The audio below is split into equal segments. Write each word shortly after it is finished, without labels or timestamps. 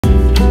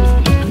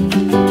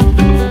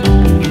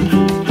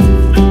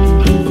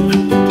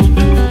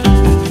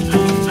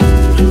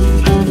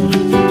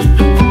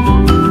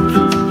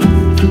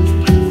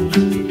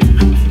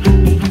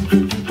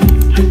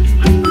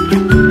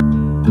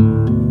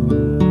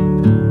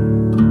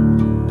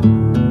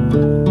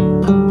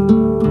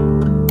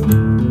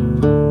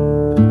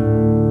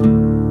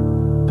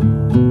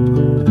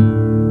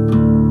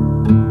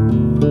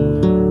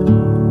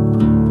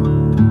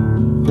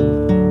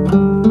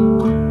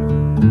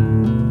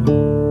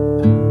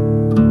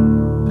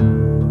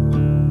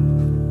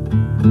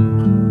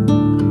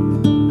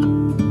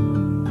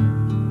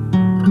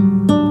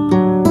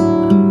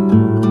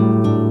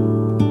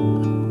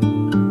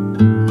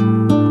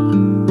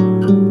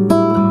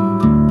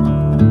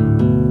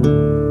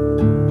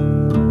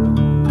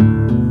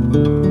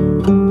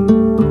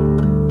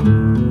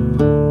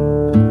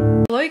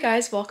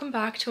guys, welcome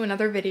back to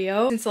another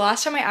video. Since the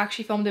last time I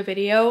actually filmed a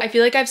video, I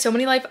feel like I have so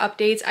many life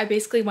updates. I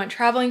basically went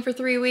traveling for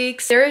 3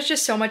 weeks. There is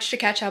just so much to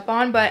catch up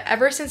on, but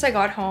ever since I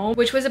got home,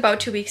 which was about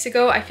 2 weeks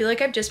ago, I feel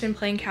like I've just been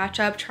playing catch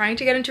up, trying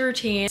to get into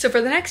routine. So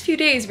for the next few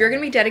days, we're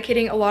gonna be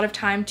dedicating a lot of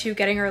time to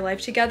getting our life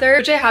together,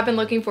 which I have been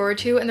looking forward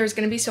to, and there's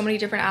gonna be so many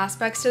different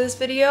aspects to this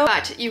video.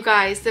 But you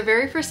guys, the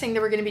very first thing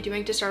that we're gonna be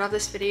doing to start off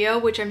this video,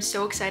 which I'm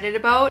so excited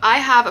about, I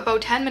have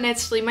about 10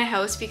 minutes to leave my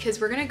house because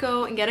we're gonna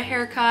go and get a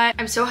haircut.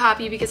 I'm so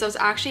happy because I was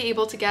actually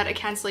able to get a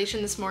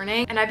cancellation this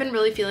morning, and I've been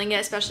really feeling it,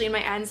 especially in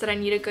my ends, that I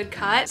need a good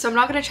cut. So I'm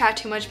not gonna chat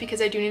too much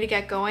because I do need to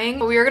get going,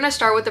 but we are gonna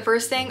start with the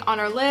first thing on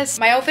our list.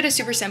 My outfit is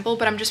super simple,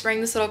 but I'm just wearing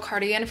this little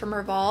cardigan from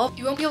Revolve.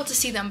 You won't be able to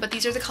see them, but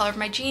these are the color of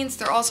my jeans.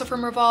 They're also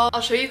from Revolve.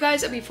 I'll show you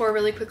guys a before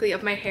really quickly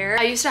of my hair.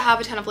 I used to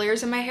have a ton of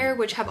layers in my hair,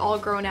 which have all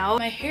grown out.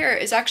 My hair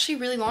is actually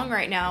really long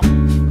right now.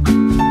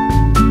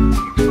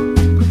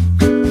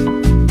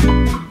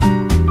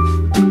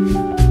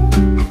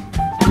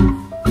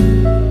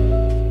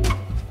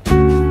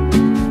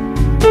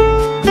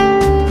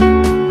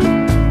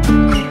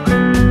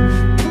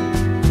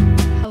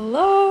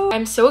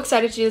 I'm so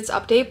excited to do this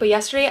update, but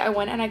yesterday I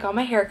went and I got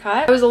my hair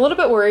cut. I was a little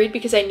bit worried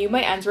because I knew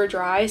my ends were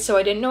dry, so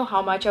I didn't know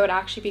how much I would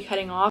actually be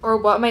cutting off or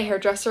what my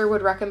hairdresser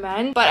would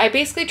recommend, but I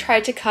basically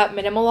tried to cut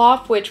minimal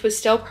off, which was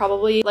still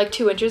probably like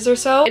 2 inches or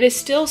so. It is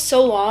still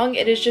so long.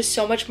 It is just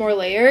so much more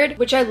layered,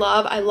 which I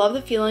love. I love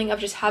the feeling of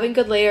just having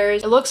good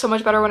layers. It looks so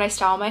much better when I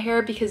style my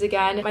hair because,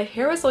 again, my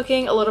hair was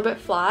looking a little bit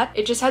flat.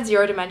 It just had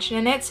 0 dimension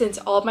in it since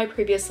all of my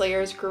previous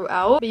layers grew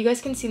out. But you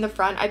guys can see in the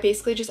front, I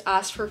basically just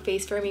asked for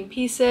face framing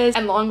pieces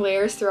and long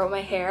layers throughout my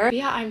hair. But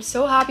yeah, I'm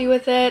so happy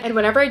with it, and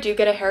whenever I do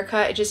get a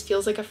haircut, it just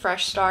feels like a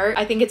fresh start.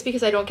 I think it's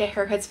because I don't get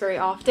haircuts very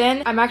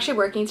often. I'm actually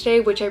working today,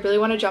 which I really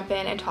want to jump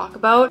in and talk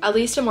about, at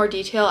least in more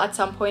detail at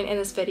some point in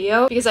this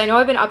video, because I know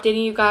I've been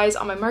updating you guys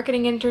on my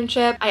marketing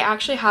internship. I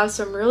actually have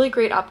some really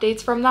great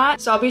updates from that,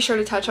 so I'll be sure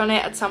to touch on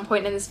it at some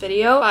point in this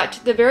video.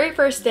 But the very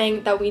first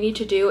thing that we need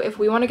to do if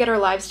we want to get our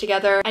lives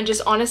together and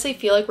just honestly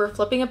feel like we're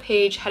flipping a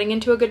page, heading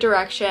into a good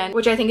direction,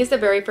 which I think is the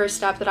very first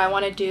step that I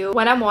want to do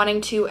when I'm wanting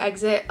to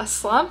exit a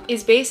slump,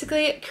 is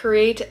basically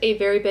create a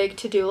very big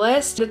to-do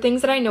list. The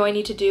things that I know I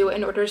need to do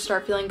in order to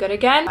start feeling good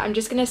again. I'm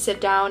just gonna sit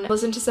down,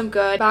 listen to some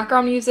good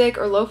background music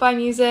or lo-fi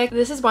music.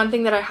 This is one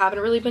thing that I haven't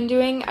really been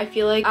doing. I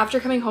feel like after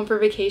coming home for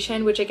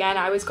vacation, which again,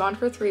 I was gone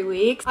for 3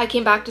 weeks, I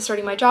came back to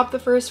starting my job the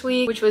first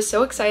week, which was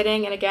so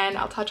exciting. And again,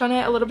 I'll touch on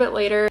it a little bit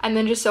later. And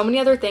then just so many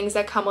other things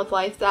that come with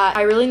life that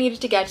I really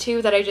needed to get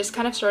to, that I just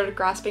kind of started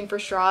grasping for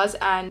straws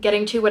and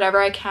getting to whatever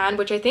I can,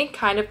 which I think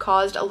kind of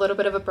caused a little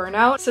bit of a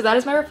burnout. So that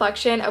is my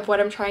reflection of what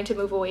I'm trying to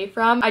move away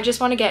from. I just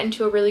want to get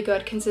into a really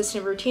good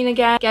consistent routine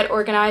again, get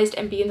organized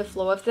and be in the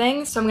flow of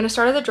things. So I'm going to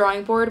start at the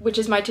drawing board, which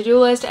is my to-do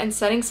list, and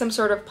setting some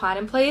sort of plan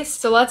in place.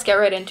 So let's get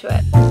right into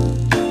it.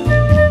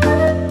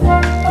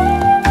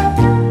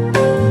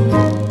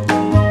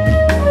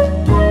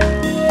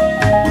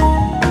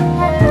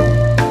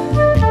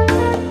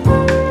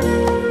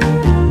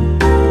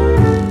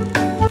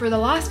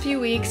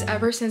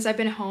 Ever since I've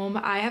been home,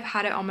 I have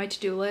had it on my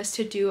to-do list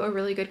to do a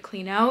really good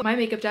clean out. My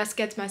makeup desk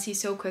gets messy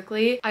so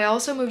quickly. I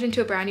also moved into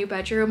a brand new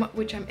bedroom,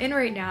 which I'm in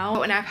right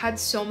now, and I've had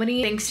so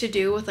many things to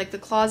do with like the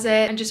closet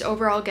and just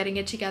overall getting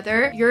it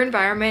together. Your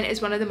environment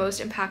is one of the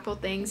most impactful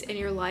things in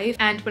your life,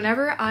 and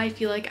whenever I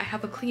feel like I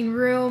have a clean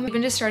room,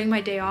 even just starting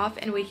my day off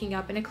and waking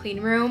up in a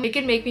clean room, it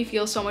can make me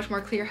feel so much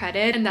more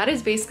clear-headed, and that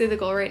is basically the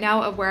goal right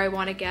now of where I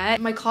want to get.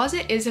 My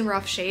closet is in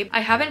rough shape.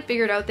 I haven't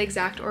figured out the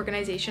exact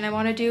organization I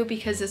want to do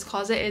because this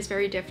closet is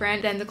very different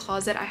than the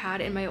closet I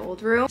had in my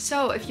old room.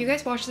 So if you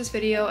guys watch this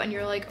video and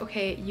you're like,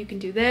 okay, you can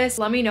do this,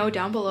 let me know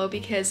down below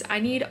because I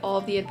need all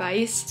of the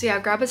advice. So yeah,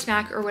 grab a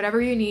snack or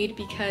whatever you need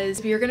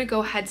because we are gonna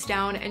go heads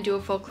down and do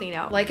a full clean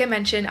out. Like I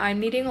mentioned,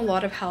 I'm needing a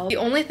lot of help. The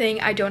only thing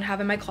I don't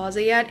have in my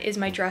closet yet is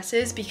my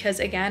dresses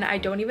because again, I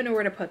don't even know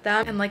where to put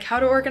them and like how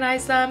to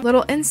organize them.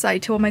 Little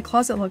insight to what my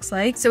closet looks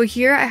like. So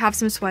here I have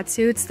some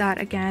sweatsuits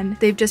that again,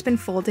 they've just been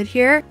folded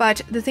here.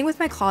 But the thing with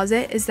my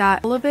closet is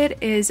that all of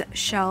it is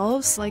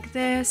shelves like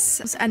this,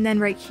 and then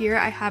right here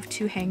I have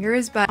 2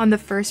 hangers, but on the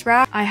first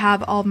rack I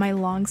have all of my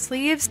long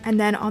sleeves, and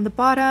then on the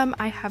bottom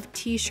I have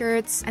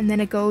t-shirts, and then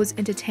it goes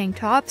into tank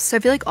tops. So I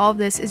feel like all of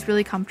this is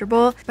really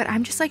comfortable, but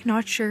I'm just like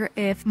not sure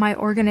if my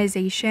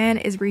organization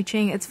is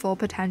reaching its full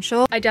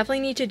potential. I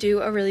definitely need to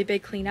do a really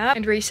big cleanup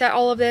and reset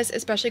all of this,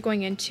 especially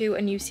going into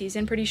a new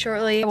season pretty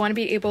shortly. I want to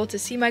be able to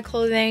see my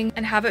clothing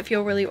and have it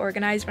feel really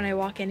organized when I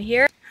walk in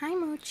here. Hi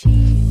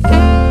Mochi.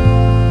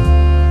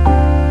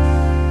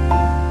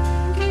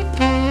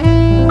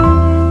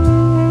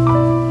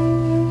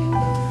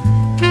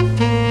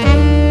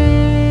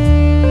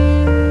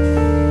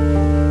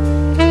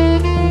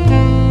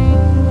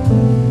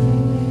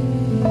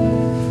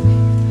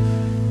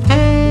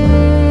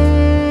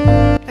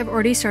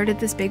 Already started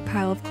this big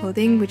pile of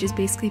clothing, which is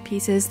basically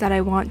pieces that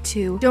I want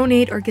to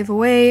donate or give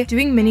away.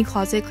 Doing mini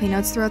closet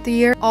cleanouts throughout the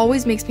year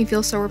always makes me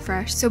feel so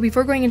refreshed. So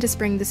before going into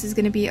spring, this is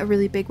going to be a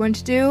really big one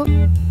to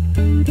do.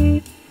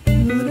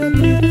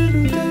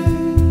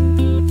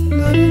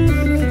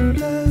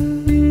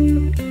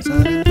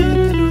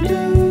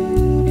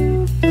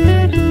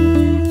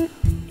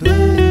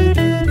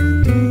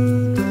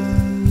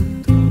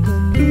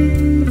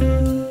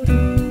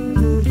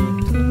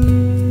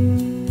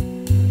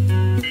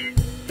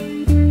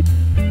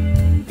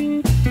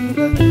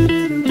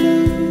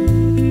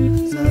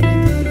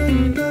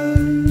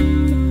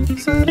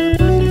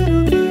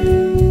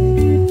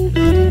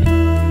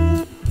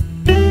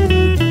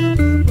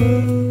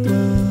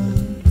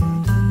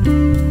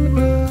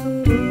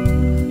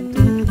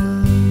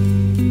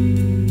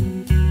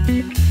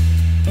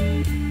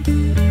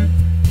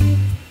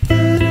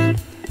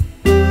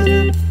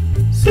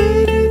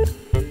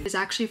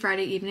 actually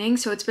Friday evening,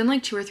 so it's been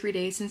like 2 or 3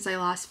 days since I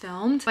last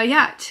filmed. But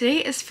yeah, today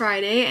is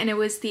Friday and it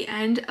was the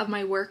end of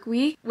my work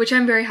week, which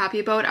I'm very happy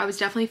about. I was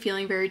definitely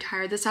feeling very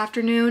tired this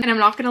afternoon, and I'm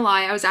not gonna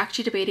lie, I was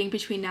actually debating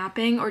between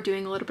napping or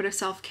doing a little bit of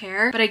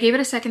self-care, but I gave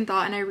it a second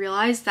thought and I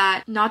realized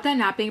that not that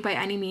napping by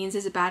any means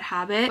is a bad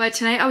habit, but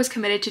tonight I was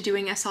committed to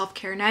doing a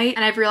self-care night.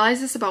 And I've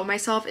realized this about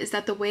myself, is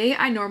that the way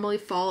I normally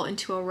fall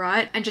into a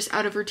rut and just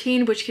out of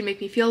routine, which can make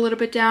me feel a little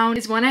bit down,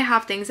 is when I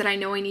have things that I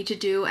know I need to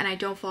do and I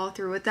don't follow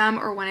through with them,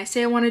 or when I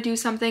say I want to do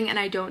something and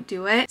I don't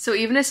do it. So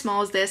even as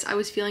small as this, I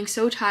was feeling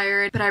so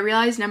tired, but I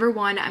realized number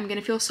one, I'm gonna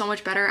feel so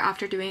much better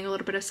after doing a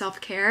little bit of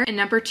self-care, and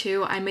number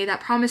two, I made that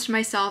promise to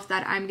myself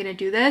that I'm gonna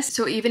do this.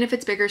 So even if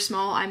it's big or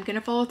small, I'm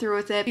gonna follow through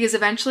with it, because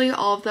eventually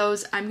all of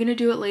those I'm gonna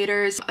do it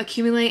laters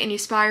accumulate and you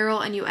spiral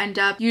and you end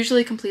up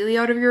usually completely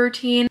out of your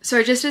routine. So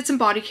I just did some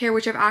body care,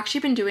 which I've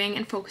actually been doing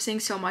and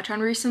focusing so much on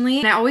recently,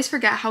 and I always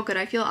forget how good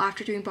I feel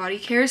after doing body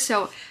care.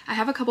 So I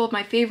have a couple of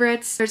my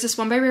favorites. There's this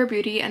one by Rare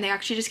Beauty, and they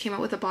actually just came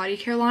out with a body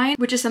care line,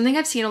 which is something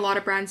I've seen a lot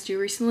of brands do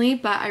recently,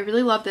 but I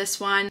really love this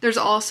one. There's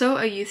also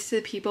a Youth to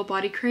the People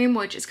body cream,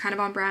 which is kind of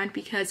on brand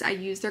because I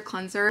use their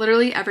cleanser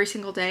literally every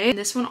single day, and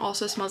this one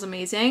also smells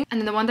amazing. And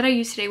then the one that I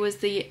used today was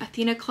the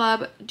Athena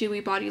Club Dewy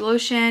Body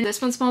Lotion.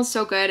 This one smells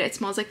so good. It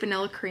smells like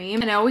vanilla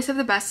cream, and I always have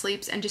the best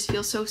sleeps and just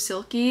feel so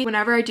silky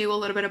whenever I do a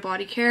little bit of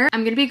body care.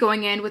 I'm gonna be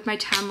going in with my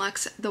Tan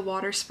Luxe the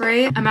water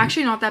spray. I'm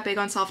actually not that big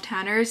on self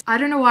tanners. I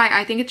don't know why.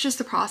 I think it's just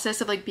the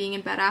process of like being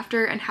in bed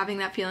after and having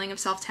that feeling of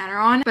self tanner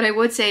on, but I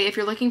would say if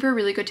you're looking for a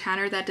really good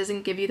tanner that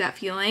doesn't give you that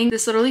feeling,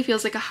 this literally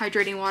feels like a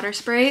hydrating water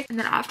spray. And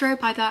then after I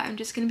apply that, I'm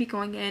just gonna be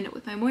going in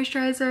with my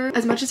moisturizer.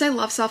 As much as I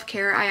love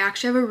self-care, I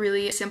actually have a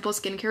really simple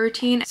skincare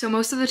routine, so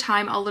most of the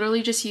time I'll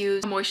literally just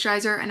use a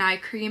moisturizer, an eye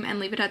cream, and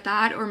leave it at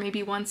that, or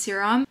maybe one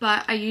serum.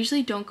 But I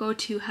usually don't go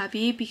too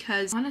heavy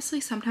because honestly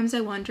sometimes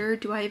I wonder,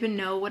 do I even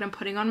know what I'm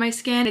putting on my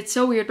skin? It's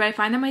so weird, but I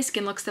find that my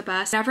skin looks the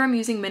best whenever I'm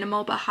using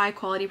minimal but high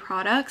quality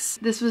products.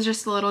 This was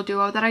just a little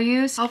duo that I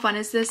used. How fun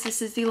is this?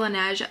 This is the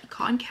Laneige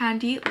Cotton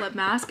Candy lip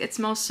mask. It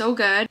smells so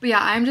good. But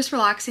yeah, I'm just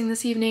relaxing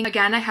this evening.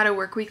 Again, I had a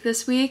work week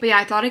this week, but yeah,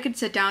 I thought I could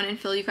sit down and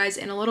fill you guys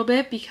in a little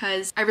bit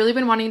because I've really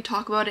been wanting to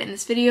talk about it in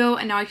this video,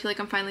 and now I feel like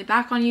I'm finally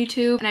back on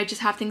YouTube and I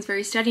just have things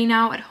very steady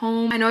now at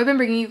home. I know I've been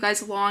bringing you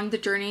guys along the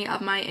journey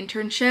of my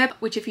internship,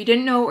 which if you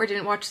didn't know or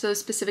didn't watch those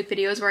specific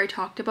videos where I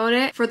talked about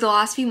it, for the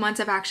last few months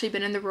I've actually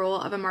been in the role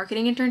of a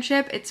marketing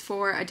internship. It's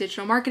for a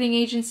digital marketing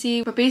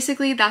agency, but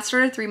basically that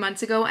started 3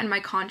 months ago and my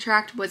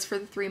contract was for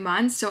the 3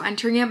 months. So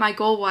entering it, my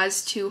goal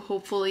was to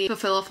hopefully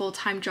fulfill a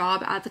full-time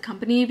job at the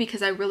company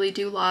because I really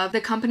do love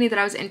the company that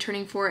I was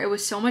interning for. It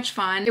was so much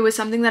fun. It was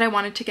something that I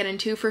wanted to get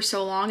into for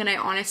so long, and I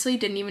honestly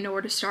didn't even know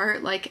where to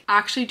start. Like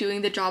actually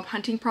doing the job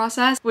hunting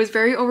process was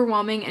very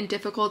overwhelming and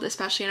difficult,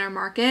 especially in our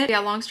market. Yeah,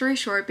 long story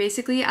short,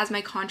 basically as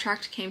my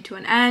contract came to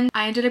an end,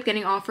 I ended up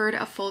getting offered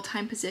a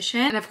full-time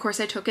position, and of course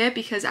I took it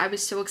because I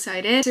was so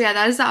excited. So yeah,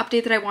 that is the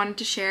update that I wanted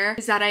to share,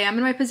 is that I am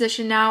in my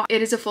position now.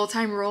 It is a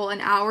full-time role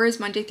in hours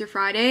Monday through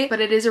Friday,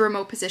 but it is a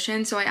remote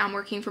position, so I am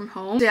working from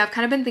home. So yeah, I've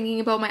kind of been thinking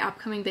about my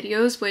upcoming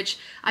videos, which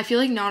I feel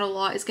like not a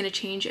lot is going to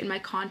change in my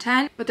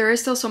content, but there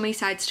is still so many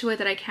sides to it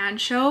that I can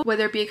show,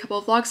 whether it be a couple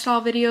of vlog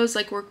style videos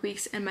like work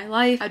weeks in my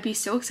life. I'd be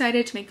so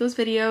excited to make those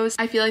videos.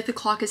 I feel like the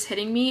clock is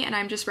hitting me and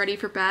I'm just ready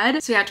for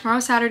bed. So yeah,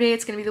 tomorrow's Saturday,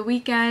 it's gonna be the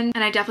weekend,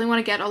 and I definitely want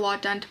to get a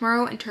lot done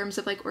tomorrow in terms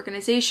of like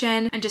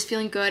organization and just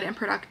feeling good and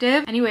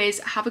productive. Anyways,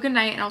 have a good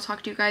night and I'll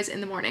talk to you guys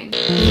in the morning.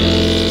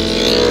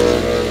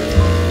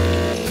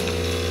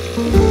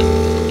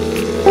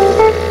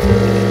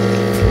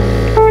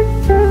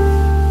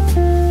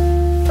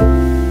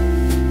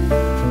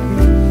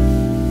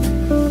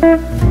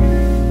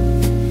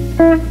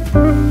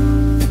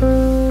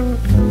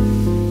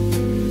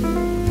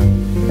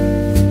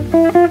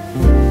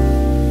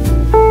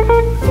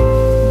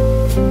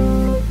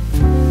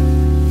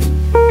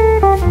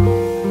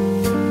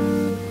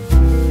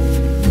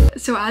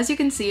 So as you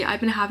can see, I've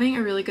been having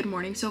a really good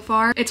morning so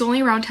far. It's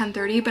only around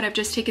 10:30, but I've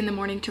just taken the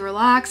morning to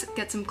relax,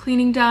 get some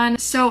cleaning done.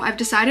 So I've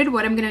decided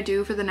what I'm gonna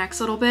do for the next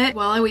little bit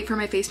while I wait for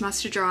my face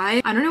mask to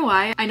dry. I don't know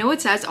why. I know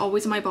it says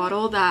always in my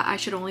bottle that I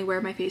should only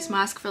wear my face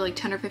mask for like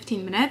 10 or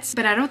 15 minutes,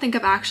 but I don't think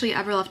I've actually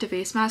ever left a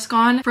face mask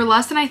on for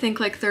less than I think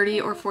like 30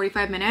 or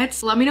 45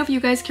 minutes. Let me know if you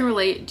guys can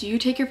relate. Do you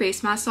take your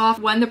face mask off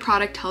when the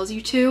product tells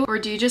you to, or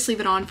do you just leave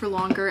it on for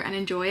longer and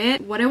enjoy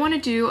it? What I want to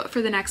do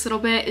for the next little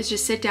bit is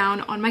just sit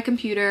down on my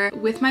computer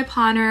with my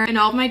planner and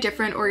all of my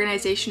different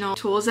organizational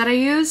tools that I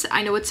use.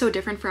 I know it's so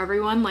different for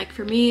everyone. Like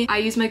for me, I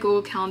use my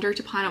Google Calendar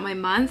to plan out my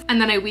month,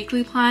 and then I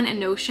weekly plan in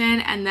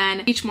Notion, and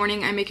then each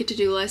morning I make a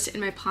to-do list in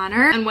my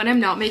planner. And when I'm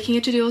not making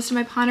a to-do list in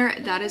my planner,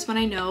 that is when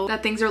I know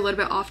that things are a little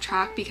bit off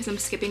track because I'm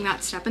skipping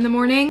that step in the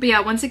morning. But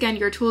yeah, once again,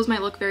 your tools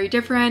might look very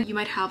different. You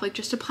might have like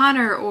just a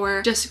planner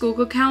or just a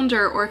Google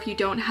Calendar, or if you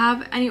don't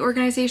have any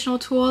organizational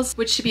tools,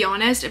 which to be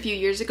honest, a few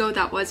years ago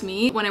that was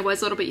me when I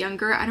was a little bit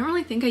younger. I don't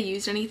really think I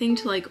used anything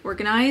to like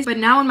organize, but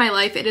now in my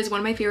life, it is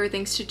one of my favorite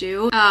things to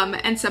do.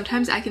 And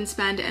sometimes I can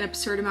spend an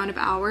absurd amount of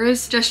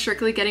hours just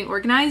strictly getting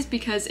organized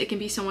because it can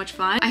be so much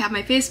fun. I have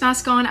my face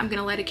mask on, I'm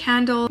gonna light a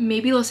candle,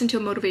 maybe listen to a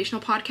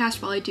motivational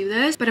podcast while I do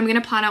this, but I'm gonna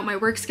plan out my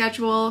work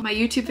schedule, my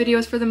YouTube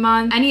videos for the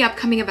month, any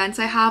upcoming events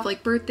I have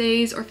like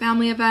birthdays or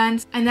family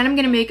events, and then I'm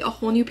gonna make a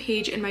whole new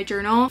page in my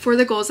journal for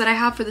the goals that I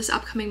have for this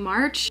upcoming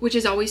March, which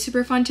is always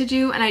super fun to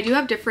do. And I do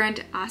have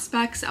different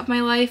aspects of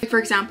my life. Like for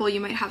example, you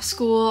might have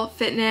school,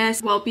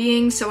 fitness,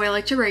 well-being, so I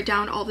like to write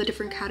down all the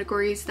different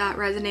categories that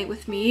resonate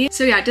with me.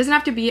 So yeah, it doesn't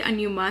have to be a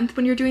new month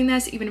when you're doing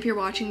this. Even if you're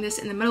watching this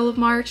in the middle of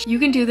March, you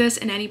can do this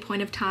in any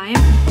point of time.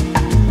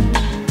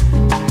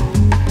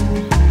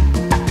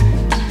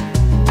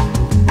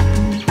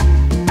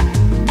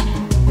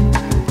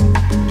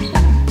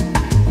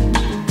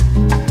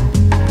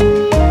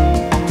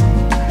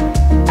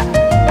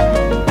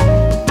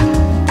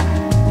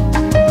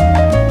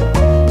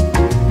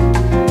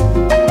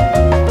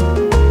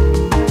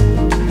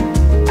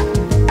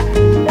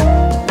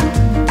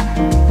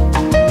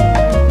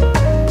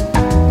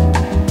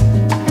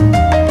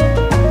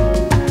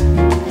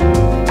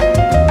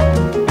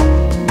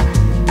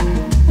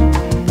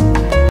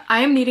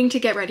 To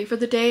get ready for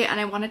the day,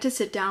 and I wanted to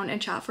sit down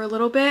and chat for a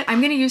little bit.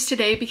 I'm gonna use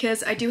today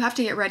because I do have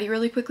to get ready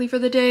really quickly for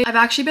the day. I've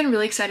actually been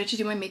really excited to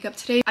do my makeup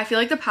today. I feel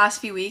like the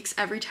past few weeks,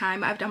 every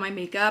time I've done my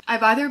makeup,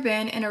 I've either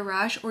been in a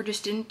rush or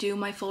just didn't do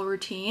my full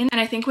routine.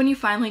 And I think when you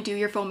finally do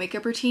your full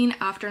makeup routine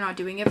after not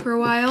doing it for a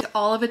while, with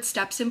all of its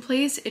steps in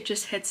place, it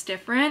just hits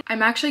different.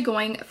 I'm actually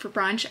going for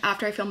brunch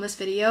after I film this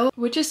video,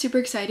 which is super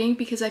exciting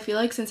because I feel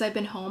like since I've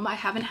been home, I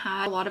haven't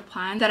had a lot of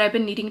plans that I've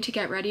been needing to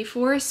get ready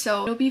for.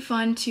 So it'll be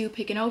fun to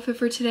pick an outfit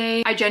for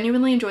today. I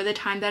genuinely enjoy the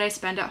time that I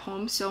spend at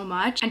home so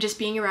much and just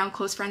being around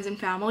close friends and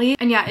family.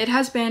 And yeah, it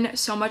has been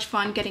so much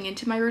fun getting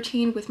into my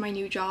routine with my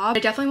new job. I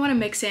definitely want to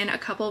mix in a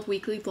couple of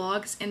weekly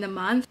vlogs in the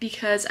month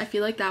because I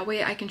feel like that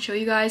way I can show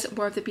you guys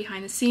more of the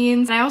behind the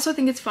scenes. And I also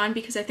think it's fun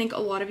because I think a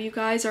lot of you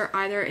guys are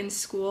either in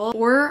school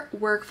or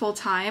work full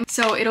time.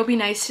 So it'll be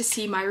nice to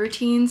see my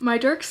routines. My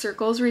dark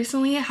circles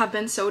recently have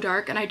been so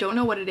dark and I don't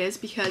know what it is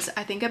because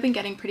I think I've been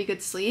getting pretty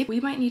good sleep. We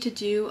might need to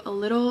do a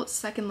little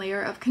second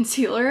layer of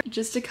concealer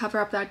just to cover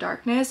up that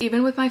darkness.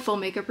 Even with my full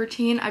makeup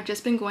routine, I've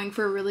just been going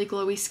for really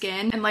glowy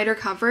skin and lighter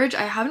coverage.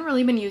 I haven't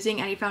really been using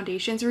any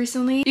foundations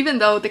recently, even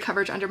though the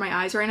coverage under my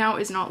eyes right now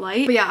is not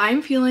light. But yeah,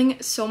 I'm feeling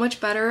so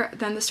much better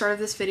than the start of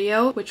this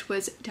video, which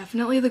was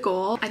definitely the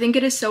goal. I think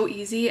it is so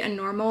easy and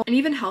normal and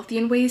even healthy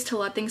in ways to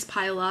let things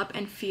pile up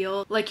and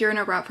feel like you're in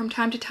a rut from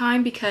time to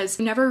time, because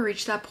you never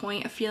reach that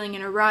point of feeling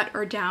in a rut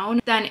or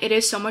down, then it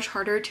is so much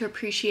harder to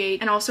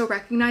appreciate and also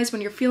recognize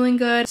when you're feeling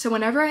good. So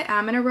whenever I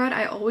am in a rut,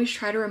 I always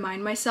try to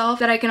remind myself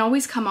that I can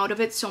always come out of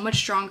it so much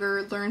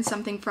stronger, learn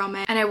something from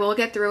it, and I will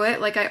get through it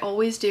like I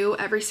always do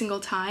every single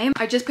time.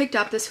 I just picked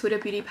up this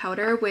Huda Beauty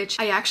powder, which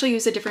I actually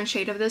use a different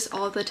shade of this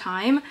all the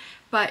time,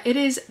 but it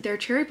is their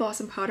cherry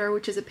blossom powder,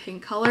 which is a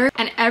pink color.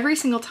 And every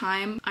single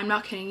time, I'm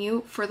not kidding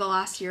you, for the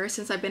last year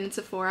since I've been in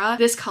Sephora,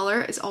 this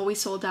color is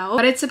always sold out.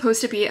 But it's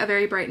supposed to be a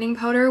very brightening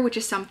powder, which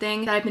is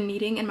something that I've been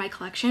needing in my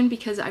collection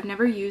because I've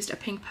never used a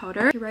pink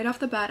powder. Right off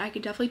the bat, I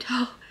can definitely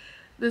tell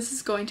this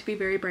is going to be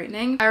very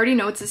brightening. I already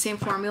know it's the same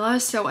formula,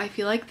 so I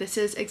feel like this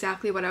is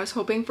exactly what I was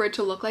hoping for it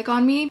to look like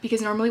on me,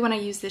 because normally when I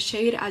use this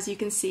shade, as you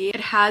can see,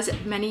 it has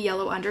many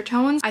yellow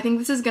undertones. I think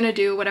this is gonna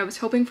do what I was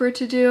hoping for it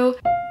to do.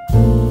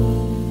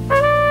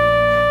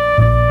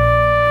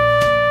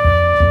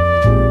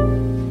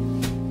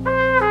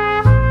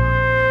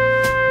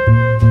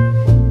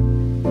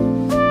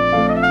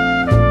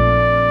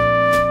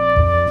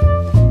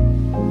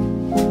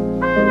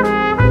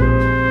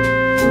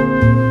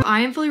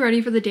 Ready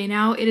for the day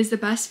now. It is the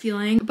best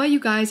feeling. But you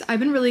guys, I've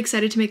been really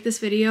excited to make this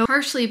video,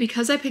 partially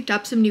because I picked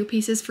up some new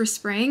pieces for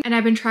spring and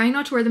I've been trying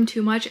not to wear them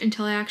too much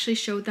until I actually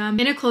showed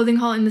them in a clothing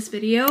haul in this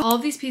video. All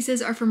of these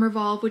pieces are from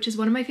Revolve, which is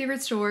one of my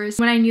favorite stores.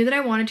 When I knew that I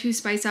wanted to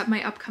spice up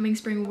my upcoming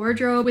spring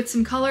wardrobe with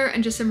some color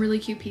and just some really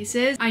cute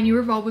pieces, I knew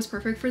Revolve was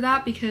perfect for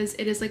that because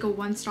it is like a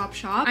one-stop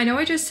shop. I know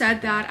I just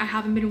said that I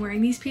haven't been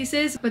wearing these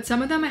pieces, but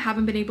some of them I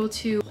haven't been able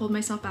to hold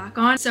myself back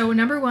on. So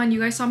number one,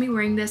 you guys saw me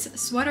wearing this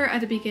sweater at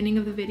the beginning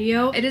of the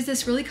video. It is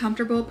this really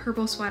comfortable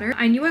purple sweater.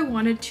 I knew I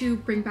wanted to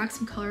bring back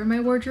some color in my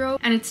wardrobe,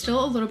 and it's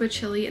still a little bit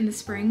chilly in the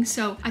spring,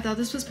 so I thought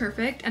this was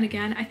perfect. And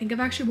again, I think I've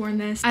actually worn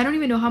this, I don't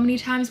even know how many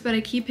times, but I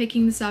keep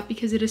picking this up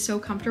because it is so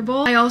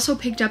comfortable. I also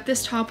picked up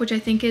this top, which I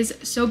think is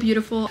so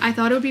beautiful. I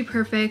thought it would be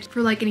perfect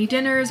for like any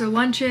dinners or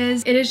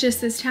lunches. It is just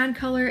this tan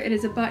color. It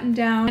is a button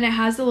down and it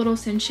has the little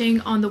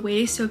cinching on the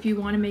waist, so if you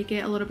want to make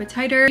it a little bit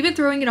tighter, even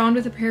throwing it on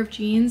with a pair of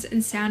jeans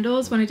and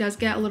sandals when it does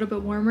get a little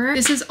bit warmer.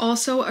 This is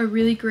also a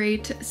really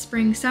great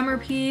spring summer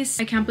piece.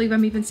 I can't can't believe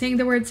I'm even saying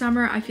the word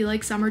summer. I feel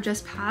like summer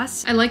just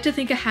passed. I like to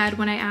think ahead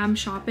when I am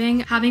shopping.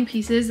 Having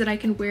pieces that I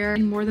can wear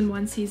in more than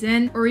one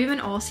season or even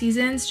all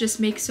seasons just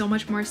makes so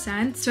much more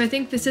sense. So I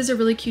think this is a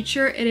really cute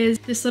shirt. It is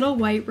this little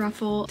white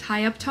ruffle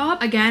tie-up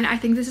top. Again, I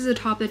think this is a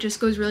top that just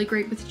goes really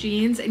great with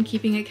jeans and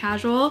keeping it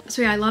casual.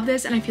 So yeah, I love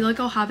this and I feel like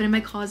I'll have it in my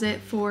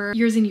closet for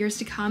years and years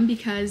to come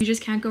because you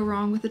just can't go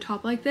wrong with a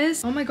top like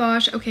this. Oh my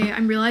gosh, okay,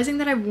 I'm realizing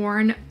that I've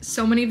worn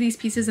so many of these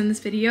pieces in this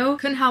video.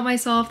 Couldn't help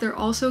myself, they're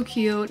all so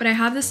cute. But I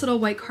have this little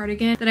white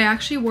cardigan that I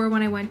actually wore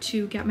when I went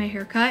to get my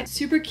hair cut.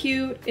 Super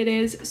cute, it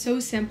is so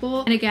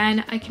simple. And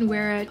again, I can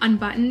wear it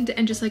unbuttoned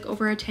and just like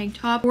over a tank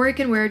top, or I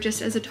can wear it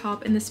just as a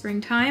top in the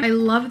springtime. I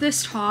love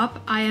this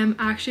top. I am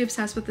actually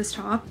obsessed with this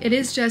top. It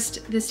is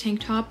just this tank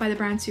top by the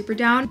brand Super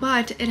Down,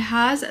 but it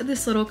has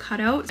this little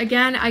cutout.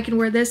 Again, I can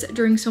wear this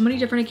during so many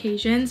different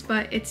occasions,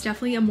 but it's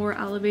definitely a more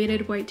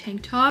elevated white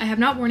tank top. I have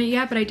not worn it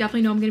yet, but I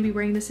definitely know I'm going to be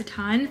wearing this a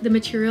ton. The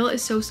material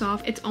is so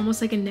soft. It's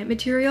almost like a knit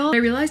material. I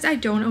realized I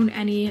don't own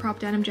any crop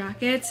denim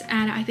jackets,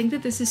 and I think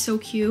that this is so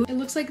cute. It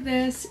looks like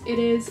this. It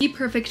is the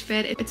perfect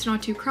fit. It's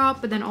not too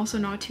cropped, but then also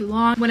not too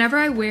long. Whenever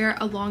I wear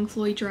a long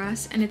flowy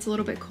dress and it's a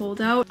little bit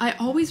cold out, I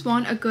always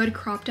want a good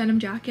crop denim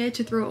jacket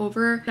to throw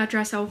over that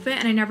dress outfit,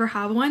 and I never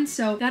have one.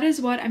 So that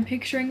is what I'm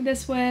picturing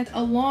this with.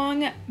 A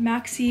long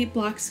maxi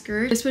black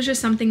skirt. This was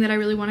just something that I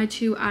really wanted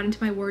to add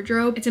into my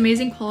wardrobe. It's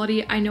amazing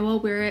quality. I know I'll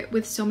wear it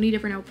with so many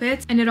different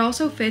outfits, and it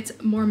also fits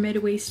more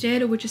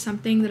mid-waisted, which is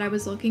something that I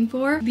was looking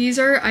for. These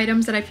are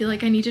items that I feel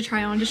like I need to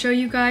try on to show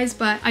you guys,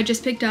 but I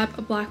just picked up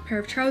a black pair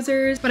of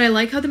trousers, but I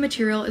like how the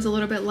material is a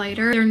little bit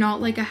lighter. They're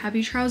not like a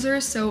heavy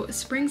trouser, so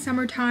spring,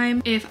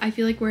 summertime, if I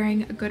feel like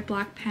wearing a good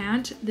black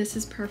pant, this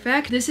is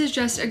perfect. This is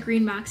just a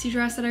green maxi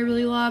dress that I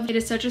really love. It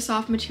is such a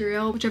soft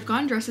material, which I've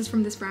gotten dresses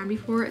from this brand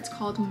before. It's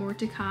called More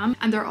to Come,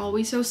 and they're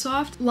always so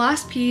soft.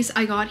 Last piece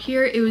I got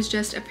here, it was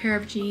just a pair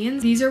of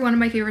jeans. These are one of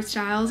my favorite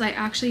styles. I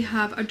actually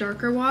have a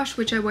darker wash,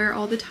 which I wear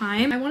all the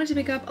time. I wanted to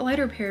pick up a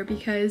lighter pair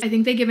because I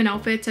think they give an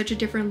outfit such a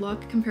different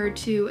look compared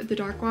to the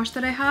dark wash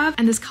that I have.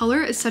 And this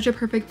color is such a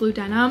perfect blue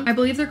denim. I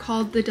believe they're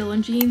called the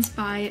Dylan jeans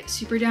by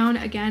Super Down.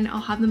 Again,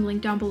 I'll have them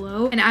linked down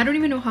below. And I don't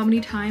even know how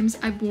many times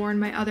I've worn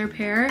my other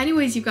pair.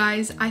 Anyways, you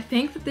guys, I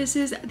think that this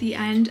is the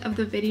end of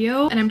the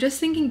video, and I'm just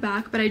thinking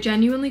back, but I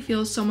genuinely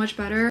feel so much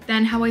better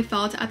than how I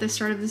felt at the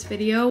start of this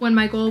video when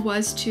my goal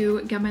was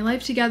to get my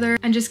life together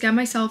and just get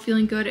myself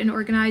feeling good and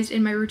organized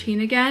in my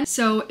routine again.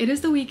 So it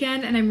is the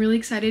weekend and I'm really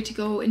excited to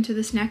go into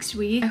this next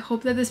week. I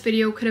hope that this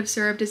video could have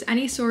served as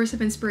any source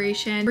of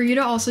inspiration for you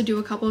to also do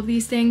a couple of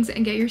these things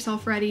and get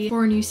yourself ready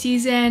for a new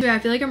season. So yeah, I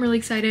feel like I'm really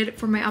excited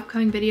for my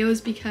upcoming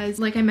videos because,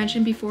 like I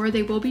mentioned before,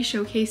 they will be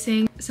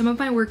showcasing some of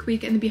my work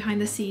week and the behind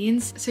the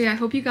scenes. So yeah, I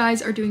hope you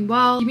guys are doing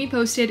well. Keep me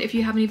posted if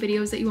you have any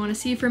videos that you want to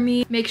see from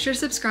me. Make sure to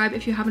subscribe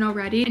if you haven't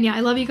already. And yeah,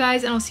 I love you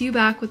guys, and I'll see you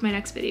back with my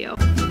next video.